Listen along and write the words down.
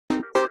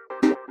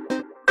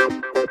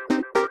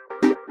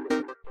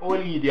Old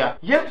idiot.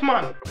 Yes,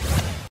 man.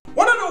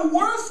 One of the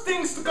worst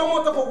things to come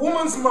out of a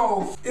woman's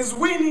mouth is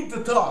we need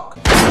to talk.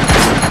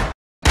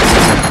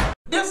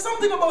 There's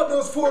something about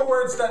those 4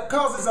 words that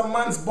causes a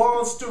man's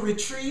balls to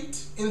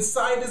retreat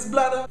inside his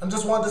bladder and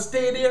just want to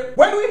stay there.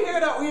 When we hear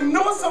that, we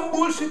know some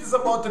bullshit is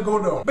about to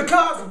go down.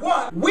 Because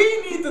 1,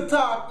 we need to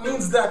talk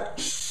means that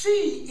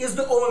she is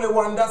the only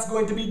one that's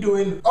going to be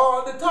doing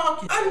all the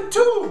talking. And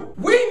 2,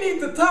 we need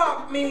to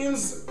talk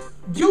means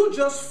you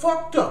just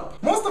fucked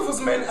up. Most of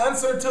us men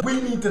answer to we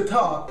need to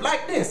talk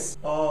like this.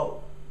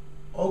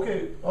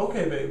 Okay,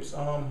 babes.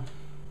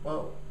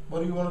 Well, what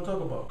do you want to talk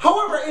about?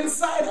 However,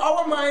 inside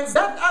our minds,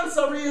 that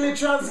answer really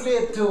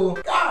translates to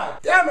God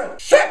damn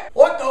it, shit,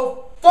 what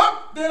the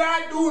fuck did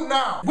I do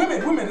now?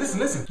 Women,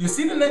 listen. You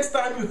see, the next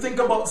time you think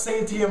about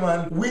saying to your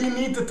man, we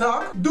need to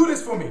talk, do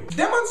this for me.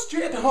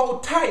 Demonstrate how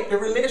tight the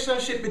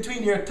relationship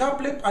between your top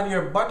lip and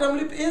your bottom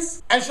lip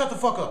is, and shut the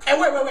fuck up.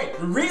 And wait.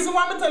 The reason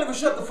why I'm telling you to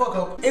shut the fuck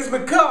up is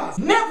because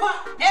never,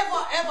 ever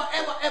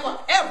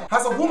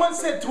has a woman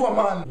said to a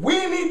man,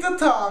 we need to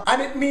talk,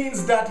 and it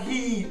means that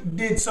he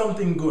did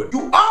something good.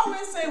 You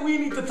always say we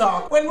need to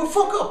talk when we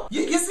fuck up.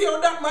 You see how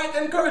that might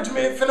encourage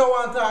me if you don't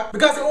want to talk?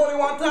 Because you only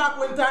want to talk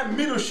when time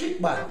middle shit,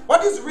 man.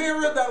 What is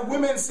rarer than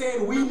women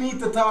saying we need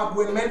to talk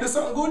when men do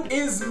something good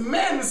is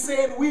men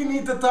saying we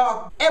need to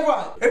talk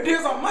ever. If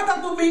there's a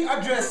matter to be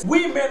addressed,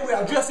 we men will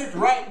address it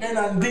right then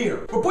and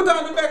there. We put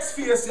on the best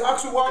face, you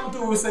actually want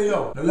to, we say,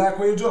 yo, I like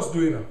what you just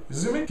doing now. You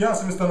see me? Can't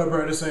see Mr.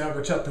 Bird saying I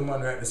go chat to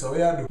man right there, so what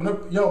you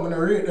do? Yo, I'm gonna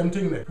rate them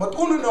thing there. But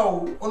uno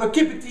now, wanna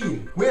keep it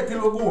in, wait till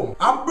we go home,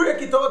 and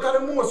break it out at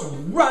the most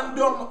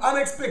random,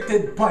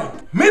 unexpected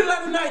point. Middle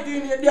of the night,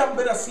 you in your damn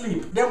bed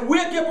asleep. Then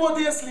wake up out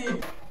of your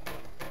sleep.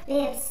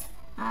 Babes,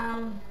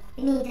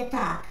 we need to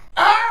talk.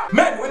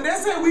 Man, when they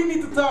say we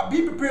need to talk,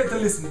 be prepared to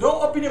listen.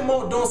 Don't open your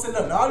mouth, don't say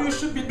nothing. All you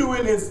should be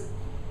doing is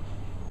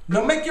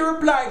now make your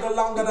reply go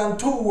longer than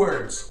 2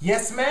 words.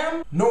 Yes,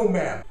 ma'am. No,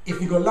 ma'am.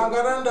 If you go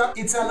longer than that,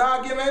 it's an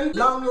argument,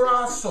 longer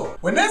or so.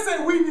 When they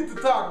say we need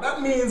to talk,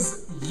 that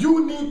means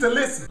you need to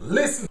listen.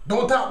 Listen,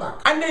 don't talk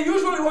back. And they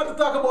usually want to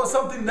talk about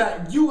something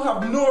that you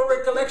have no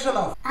recollection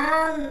of.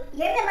 You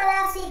remember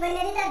last week when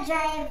you did that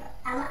drive,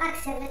 I'm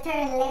asking to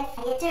turn left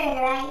and you turn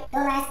right.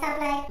 Don't I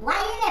stop like, why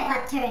you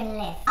never turn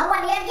left? I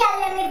want your girl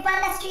to live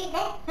on the street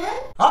there.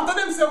 After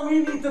them say we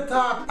need to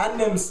talk, and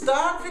them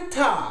start to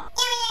talk.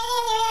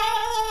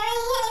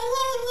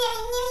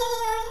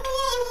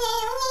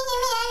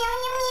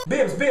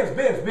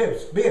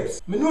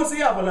 Babes. Me know say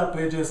you have a lot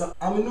pages,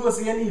 and me know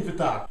say you need to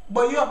talk.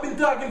 But you have been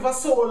talking for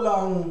so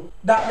long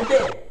that me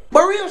dead.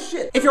 But real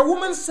shit, if your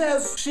woman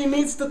says she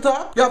needs to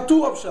talk, you have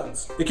 2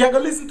 options. You can go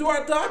listen to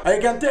her talk, or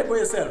you can take away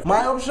yourself.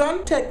 My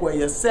option, take away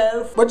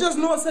yourself. But just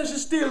know say she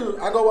still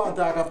I go on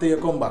talk after you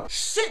come back.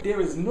 Shit,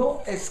 there is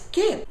no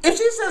escape. If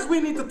she says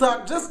we need to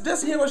talk,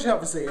 just hear what she have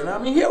to say. You know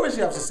what I mean? Hear what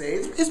she has to say.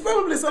 It's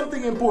probably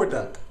something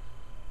important.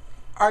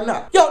 Or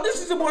not. Yo,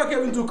 this is your boy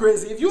Kevin Too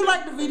Crazy. If you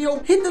like the video,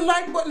 hit the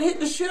like button, hit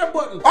the share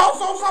button.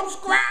 Also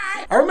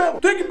subscribe. And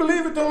remember, take it,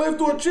 believe it, and live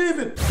to achieve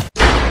it.